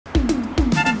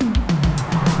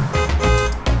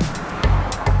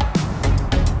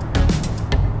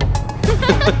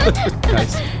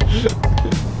Nice.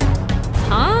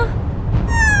 Huh?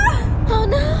 Oh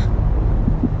no!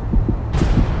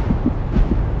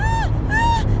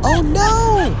 Oh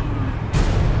no!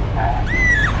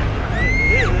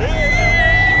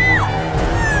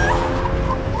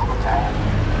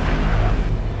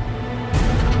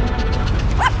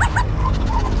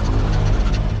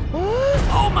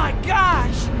 Oh my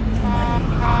gosh!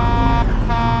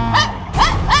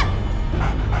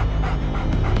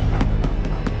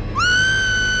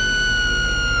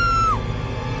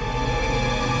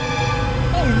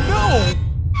 Oh no!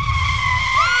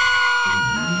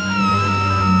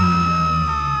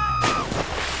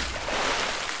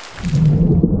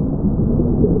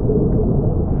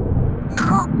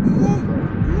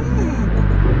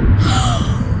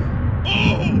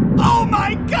 Oh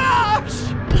my gosh!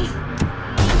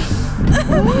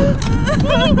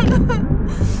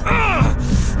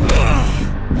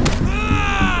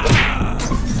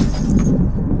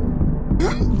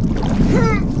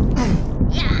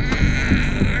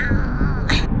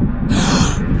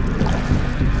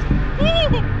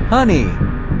 Honey.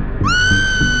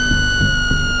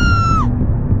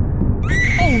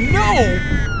 Oh no!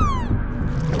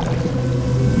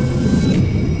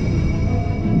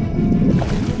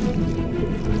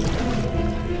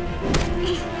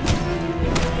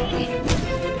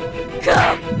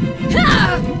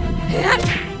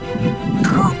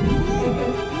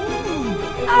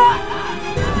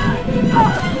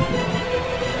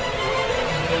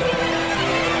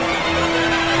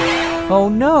 Oh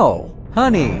no,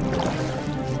 honey.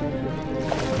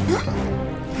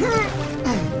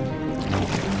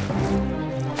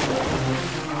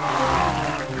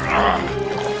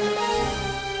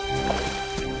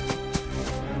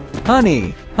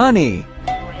 Honey, honey.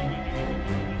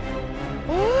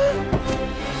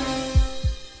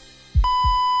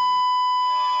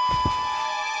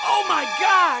 Oh my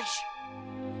gosh!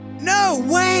 No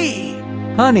way!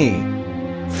 Honey.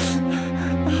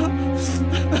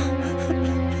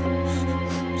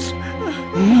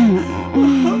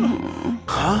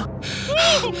 Huh?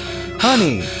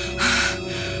 Honey.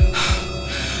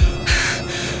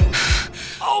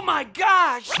 Oh my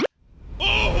gosh!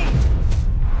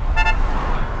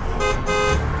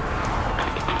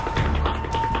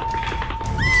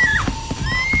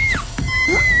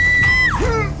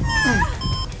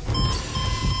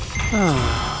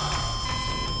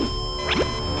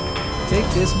 Take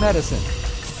this medicine.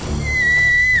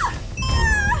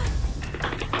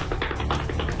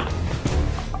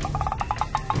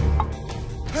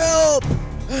 Help!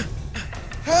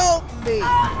 Help me!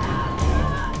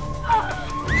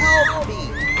 Help me!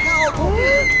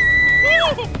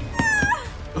 Help me!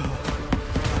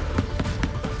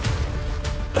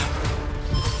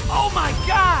 Oh my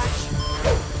gosh!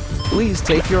 Please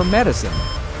take your medicine.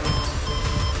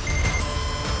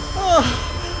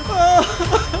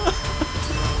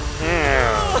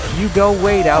 You go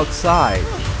wait outside.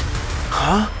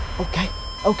 Huh? Okay,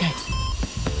 okay.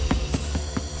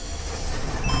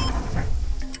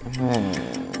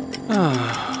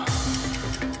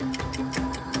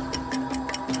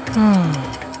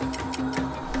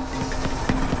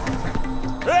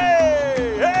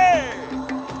 Hey! Hey!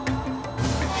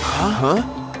 Huh?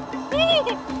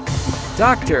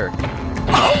 Doctor.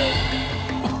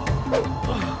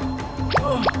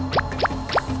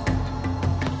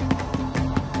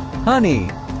 Honey.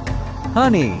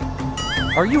 Honey.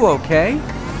 Are you okay?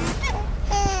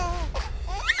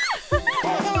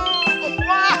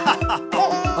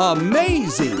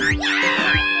 Amazing!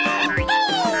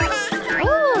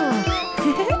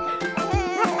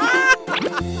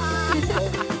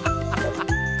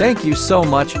 Thank you so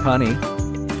much, honey.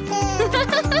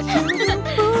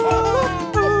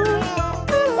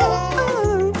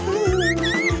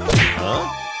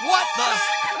 What the?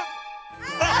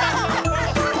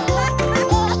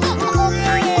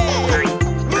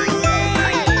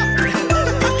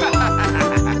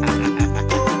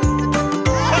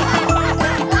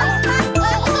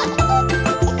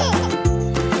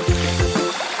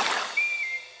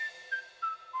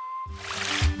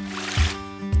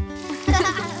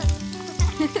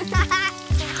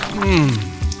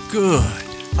 Good.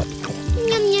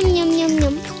 Yum yum yum yum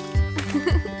yum.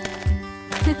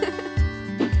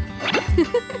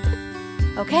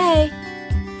 Okay.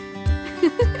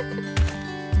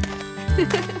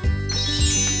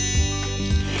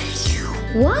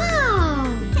 Wow!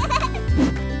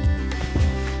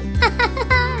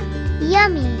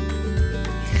 Yummy.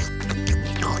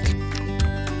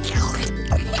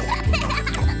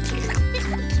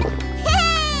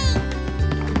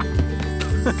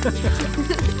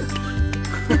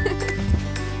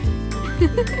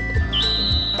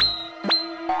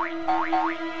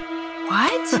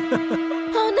 What?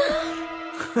 Oh no!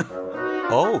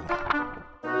 Oh.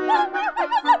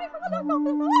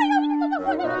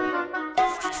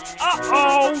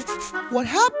 Uh-oh! What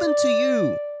happened to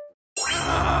you?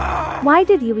 Why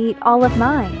did you eat all of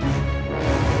mine?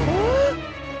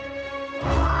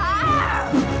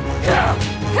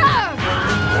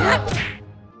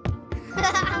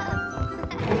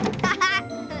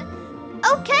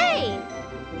 Okay!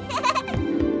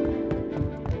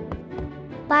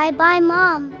 Bye-bye,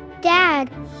 Mom. Dad.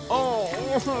 Oh.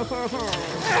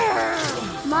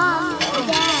 Mom,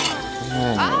 Dad.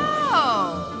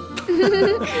 Oh!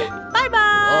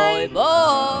 Bye-bye.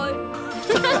 Bye-bye!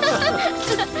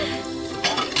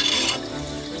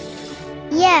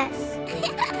 Yes.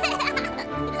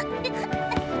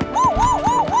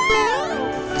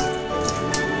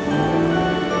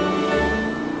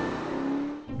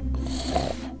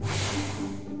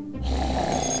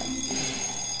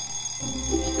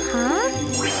 Huh?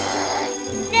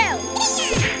 No.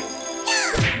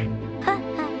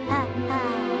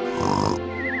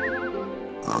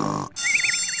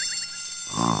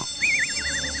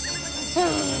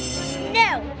 No.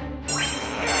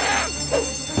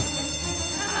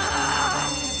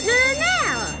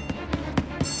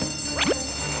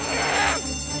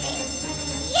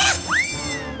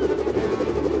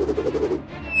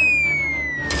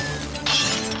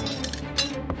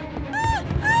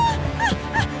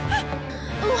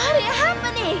 What is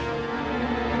happening?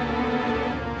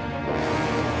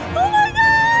 Oh my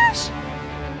gosh!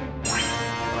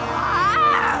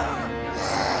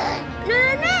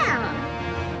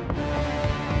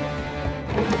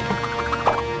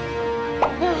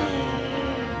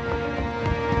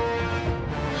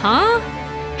 Huh?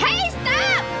 Hey,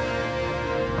 stop!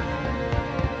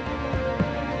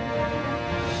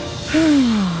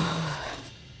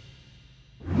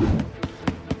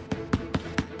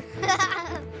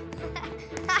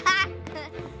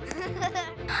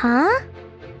 Huh?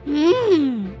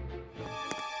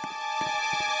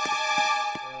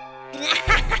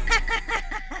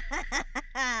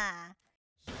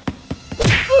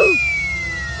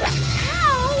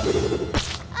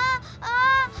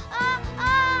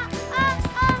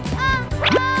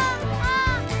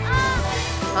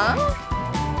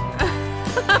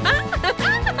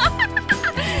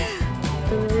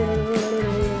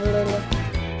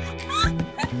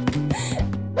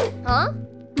 Huh?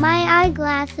 My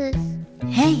eyeglasses.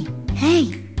 Hey,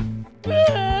 hey.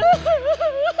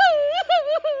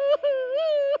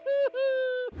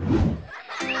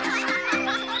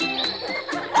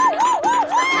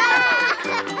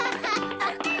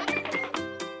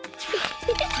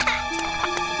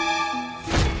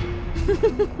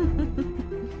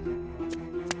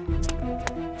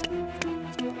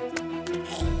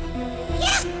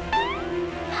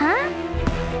 Huh?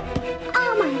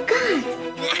 Oh my god!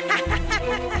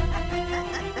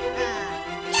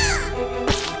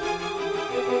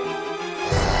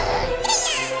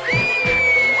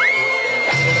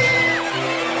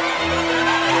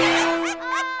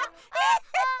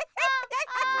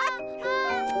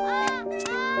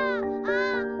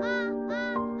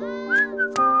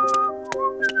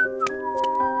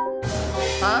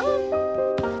 Huh?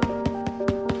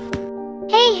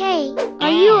 Hey, hey,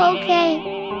 are you okay?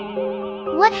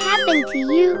 What happened to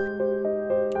you?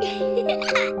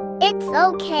 It's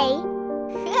okay.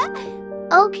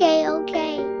 Okay,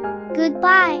 okay.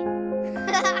 Goodbye.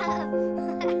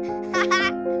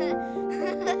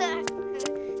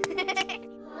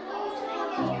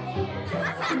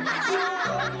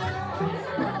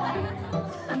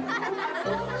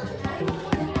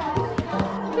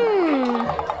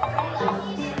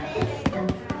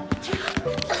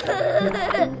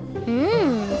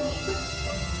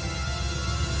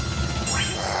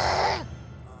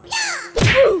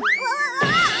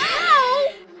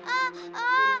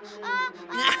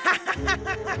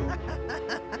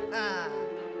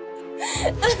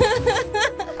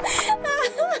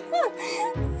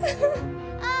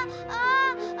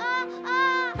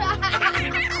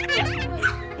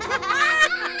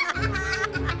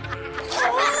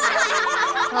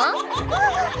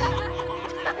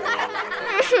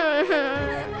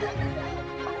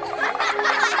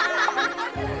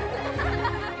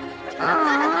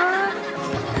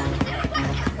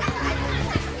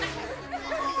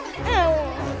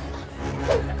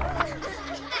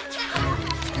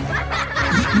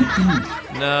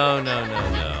 No, no, no,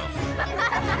 no.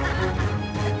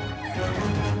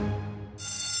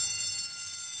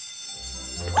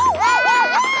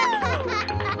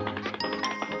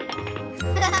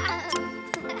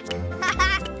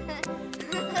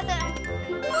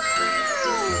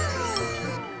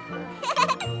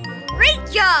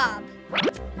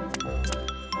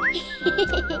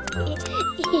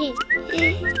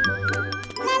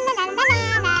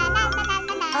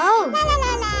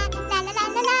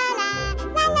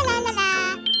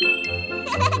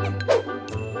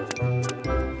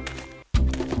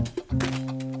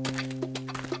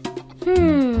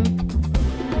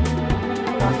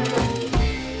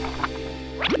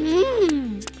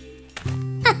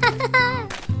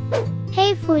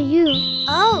 Hey, for you.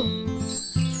 Oh.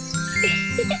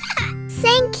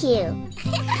 Thank you.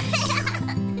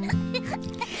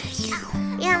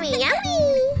 Yummy, yummy.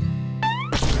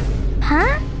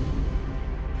 Huh?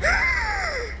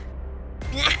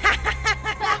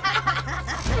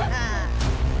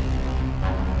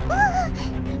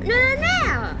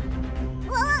 No.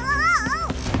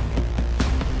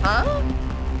 Huh?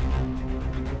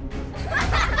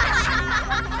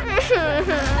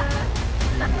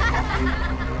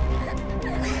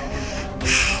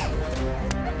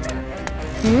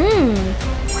 Mmm.